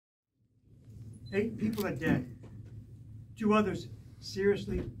8 people are dead, 2 others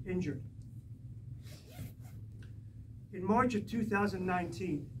seriously injured. In March of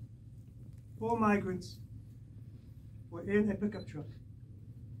 2019, 4 migrants were in a pickup truck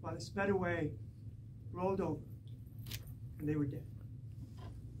while it sped away, rolled over, and they were dead.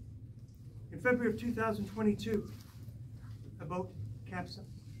 In February of 2022, a boat capsized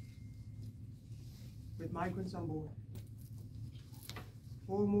with migrants on board.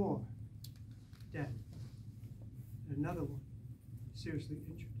 4 more dead, and another one seriously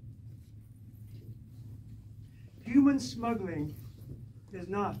injured. Human smuggling is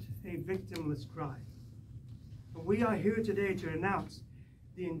not a victimless crime. And we are here today to announce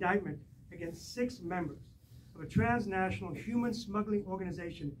the indictment against 6 members of a transnational human smuggling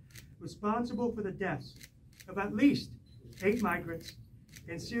organization responsible for the deaths of at least 8 migrants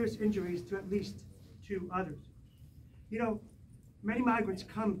and serious injuries to at least 2 others. You know, many migrants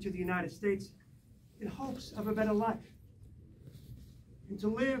come to the United States in hopes of a better life and to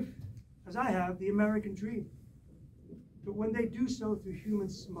live, as I have, the American dream. But when they do so through human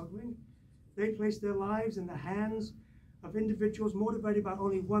smuggling, they place their lives in the hands of individuals motivated by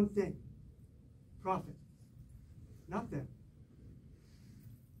only one thing: profit, not them.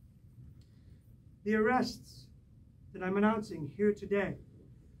 The arrests that I'm announcing here today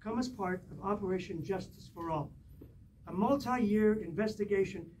come as part of Operation Justice for All, a multi-year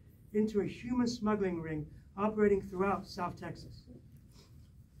investigation into a human smuggling ring operating throughout South Texas.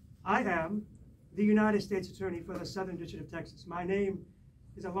 I am the United States Attorney for the Southern District of Texas. My name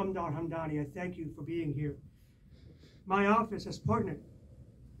is Alamdar Hamdani. I thank you for being here. My office has partnered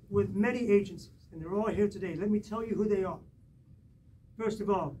with many agencies, and they're all here today. Let me tell you who they are. First of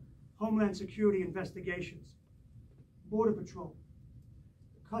all, Homeland Security Investigations, Border Patrol,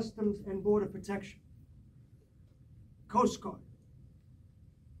 Customs and Border Protection, Coast Guard,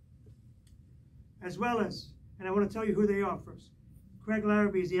 as well as, and I want to tell you who they are first. Craig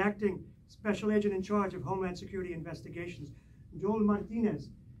Larrabee is the acting special agent in charge of Homeland Security Investigations. Joel Martinez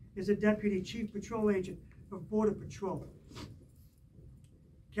is a deputy chief patrol agent of Border Patrol.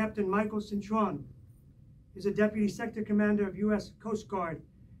 Captain Michael Cintron is a deputy sector commander of U.S. Coast Guard,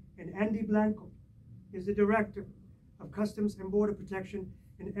 and Andy Blanco is the director of Customs and Border Protection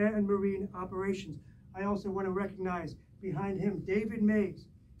and Air and Marine Operations. I also want to recognize behind him David Mays,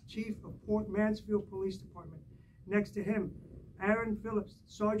 chief of Port Mansfield Police Department. Next to him, Aaron Phillips,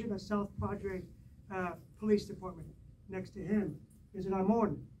 sergeant of South Padre Police Department. Next to him is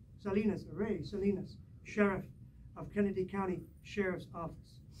Ramon Salinas, Ray Salinas, sheriff of Kennedy County Sheriff's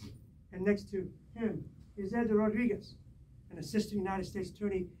Office. And next to him is Ed Rodriguez, an assistant United States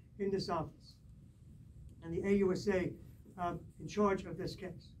attorney in this office, and the AUSA in charge of this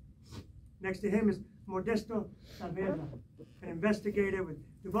case. Next to him is Modesto Saavedra, an investigator with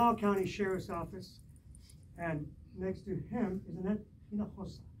Duval County Sheriff's Office. And next to him is Annette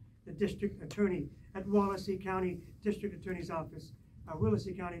Hinojosa, the district attorney at Willacy County District Attorney's Office,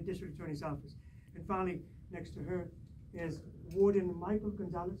 Willacy County District Attorney's Office. And finally, next to her is Warden Michael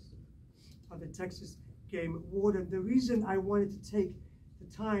Gonzalez of the Texas Game Warden. The reason I wanted to take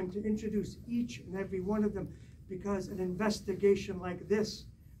the time to introduce each and every one of them, because an investigation like this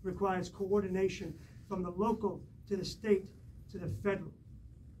requires coordination from the local to the state to the federal.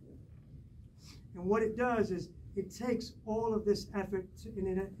 And what it does is it takes all of this effort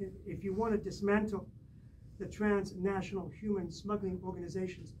if you want to dismantle the transnational human smuggling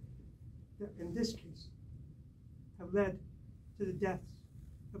organizations that in this case have led to the deaths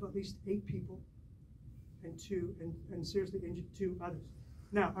of at least 8 people and seriously injured 2 others.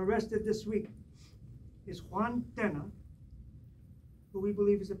 Now, arrested this week is Juan Tena, who we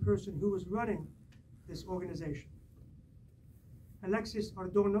believe is the person who was running this organization. Alexis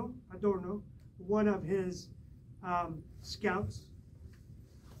Adorno, one of his scouts,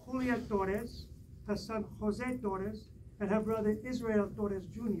 Julia Torres, her son Jose Torres, and her brother Israel Torres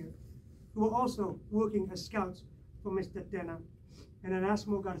Jr., who were also working as scouts for Mr. Tena, and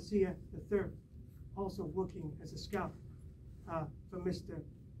Erasmo Garcia III, also working as a scout for Mr.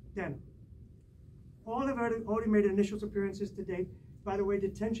 Tena. All have already made initial appearances to date. By the way,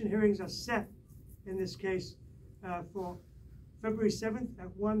 detention hearings are set in this case for February 7th at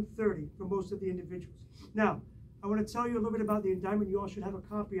 1:30 for most of the individuals. Now, I want to tell you a little bit about the indictment. You all should have a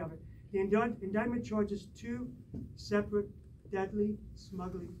copy of it. The indictment charges 2 separate deadly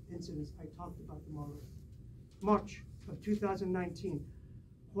smuggling incidents. I talked about them already. March of 2019,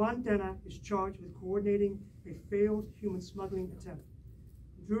 Juan Tena is charged with coordinating a failed human smuggling attempt.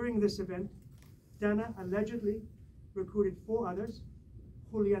 During this event, Tena allegedly recruited 4 others: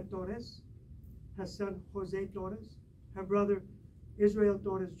 Julia Torres, her son Jose Torres, her brother Israel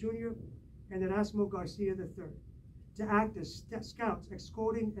Torres Jr., and Erasmo Garcia III to act as scouts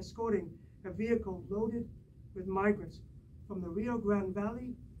escorting a vehicle loaded with migrants from the Rio Grande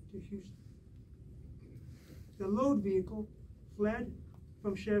Valley to Houston. The load vehicle fled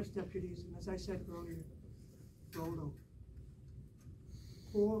from sheriff's deputies, and as I said earlier, rolled over.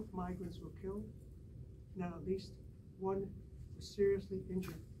 4 migrants were killed, and at least 1 was seriously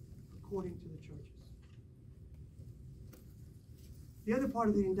injured, according to the charges. The other part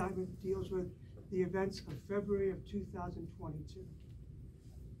of the indictment deals with the events of February of 2022.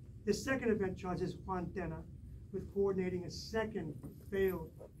 The second event charges Juan Tena with coordinating a second failed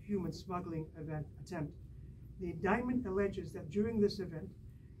human smuggling attempt. The indictment alleges that during this event,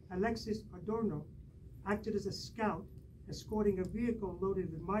 Alexis Adorno acted as a scout, escorting a vehicle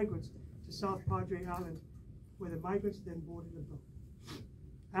loaded with migrants to South Padre Island, where the migrants then boarded the boat.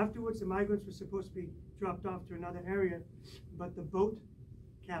 Afterwards, the migrants were supposed to be dropped off to another area, but the boat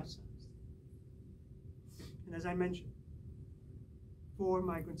capsized. And as I mentioned, 4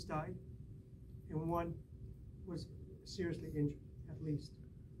 migrants died, and 1 was seriously injured, at least.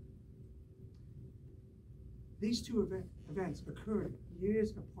 These 2 events occurred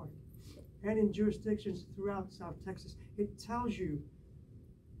years apart and in jurisdictions throughout South Texas. It tells you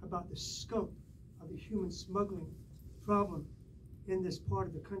about the scope of the human smuggling problem in this part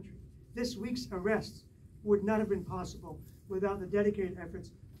of the country. This week's arrests would not have been possible without the dedicated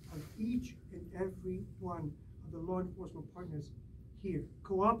efforts of each and every one of the law enforcement partners here.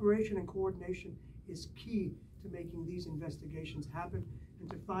 Cooperation and coordination is key to making these investigations happen and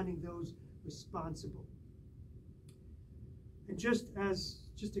to finding those responsible. And just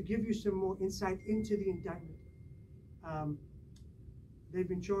to give you some more insight into the indictment, they've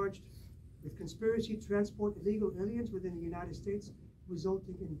been charged with conspiracy to transport illegal aliens within the United States,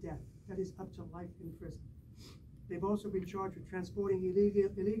 resulting in death. That is up to life in prison. They've also been charged with transporting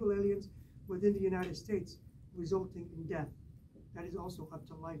illegal aliens within the United States, resulting in death. That is also up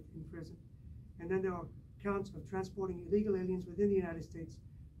to life in prison. And then there are counts of transporting illegal aliens within the United States,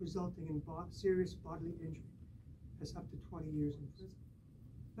 resulting in serious bodily injury. That's up to 20 years in prison.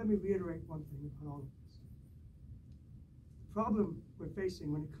 Let me reiterate one thing about all of this. The problem we're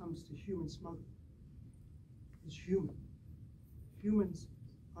facing when it comes to human smuggling is human. Humans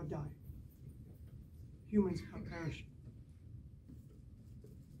are dying. Humans are perishing.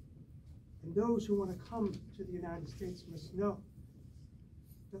 And those who want to come to the United States must know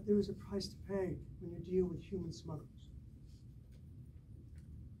that there is a price to pay when you deal with human smugglers.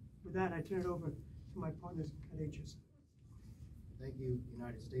 With that, I turn it over to my partners at HSI. Thank you,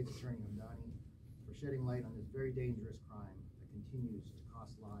 United States Attorney Hamdani, for shedding light on this very dangerous crime that continues to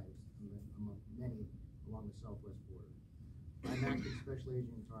cost lives among many along the southwest border. I'm acting Special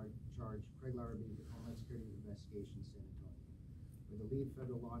Agent in charge, Craig Larrabee, with Homeland Security Investigations, San Antonio. We're the lead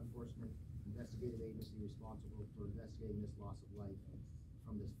federal law enforcement investigative agency responsible for investigating this loss of life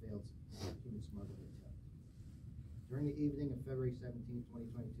from this failed human smuggling attempt. During the evening of February 17,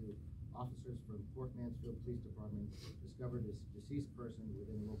 2022, officers from Fort Mansfield Police Department discovered this deceased person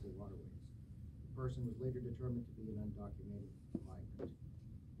within local waterways. The person was later determined to be an undocumented migrant.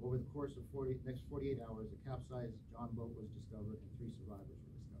 Over the course of next 48 hours, a capsized John boat was discovered and 3 survivors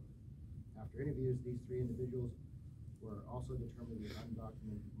were discovered. After interviews, these 3 individuals were also determined to be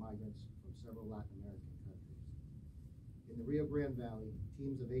undocumented migrants from several Latin American countries. In the Rio Grande Valley,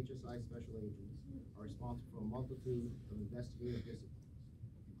 teams of HSI special agents are responsible for a multitude of investigative disciplines,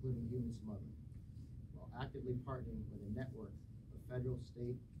 including human smuggling, while actively partnering with a network of federal,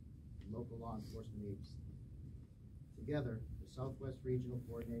 state, and local law enforcement agencies. Together, the Southwest Regional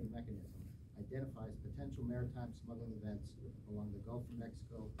Coordinating Mechanism identifies potential maritime smuggling events along the Gulf of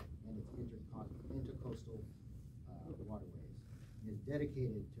Mexico and its intercoastal waterways, and is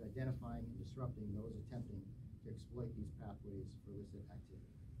dedicated to identifying and disrupting those attempting to exploit these pathways for illicit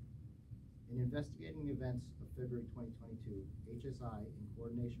activity. In investigating events of February 2022, HSI, in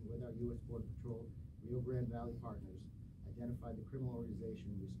coordination with our U.S. Border Patrol Rio Grande Valley partners, identified the criminal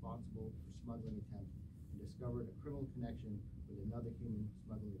organization responsible for smuggling attempt and discovered a criminal connection with another human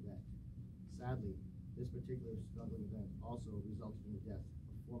smuggling event. Sadly, this particular smuggling event also resulted in the death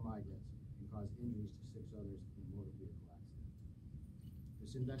of 4 migrants and caused injuries to 6 others in a motor vehicle accident.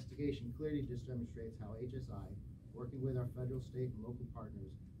 This investigation clearly just demonstrates how HSI, working with our federal, state, and local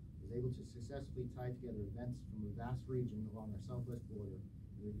partners, is able to successfully tie together events from a vast region along our southwest border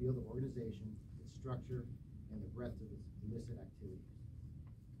and reveal the organization, its structure, and the breadth of its illicit activities.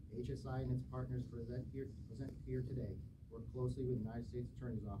 HSI and its partners present here today work closely with the United States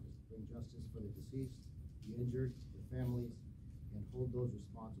Attorney's Office to bring justice for the deceased, the injured, their families, and hold those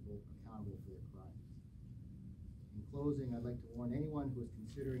responsible accountable for their crimes. In closing, I'd like to warn anyone who is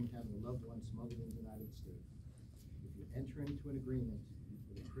considering having a loved one smuggled in the United States. If you enter into an agreement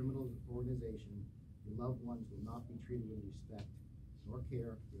with a criminal organization, your loved ones will not be treated with respect nor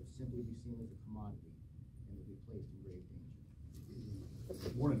care. They will simply be seen as a commodity and will be placed in grave danger.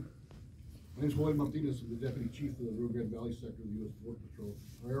 Good morning. My name is Martinez. I'm the Deputy Chief of the Rio Grande Valley Sector of the U.S. Border Patrol.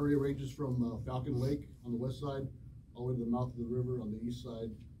 Our area ranges from Falcon Lake on the west side, all the way to the mouth of the river on the east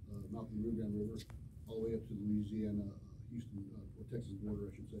side, mouth of the Rio Grande River, all the way up to the Louisiana, Houston, or Texas border,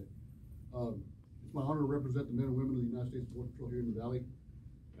 I should say. It's my honor to represent the men and women of the United States Border Patrol here in the Valley.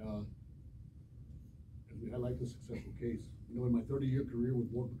 As we highlight this successful case, you know, in my 30-year career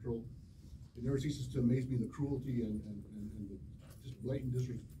with Border Patrol, it never ceases to amaze me the cruelty and the just blatant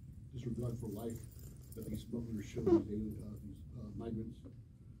disregard for life that these smugglers show these migrants.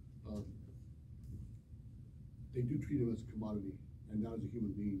 They do treat them as a commodity and not as a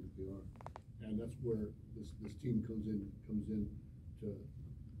human being that they are, and that's where this team comes in to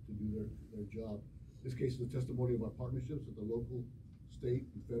do their job. This case is a testimony of our partnerships at the local, state,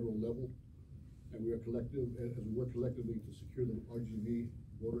 and federal level, and we are as we work collectively to secure the RGV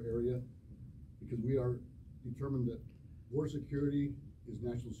border area, because we are determined that border security is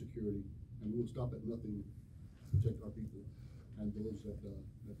national security, and we will stop at nothing to protect our people and those that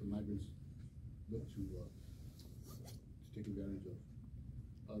the migrants look to take advantage of.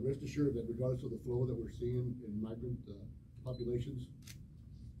 Rest assured that regardless of the flow that we're seeing in migrant populations,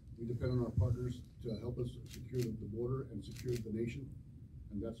 we depend on our partners to help us secure the border and secure the nation,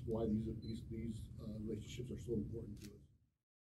 and that's why these relationships are so important to us.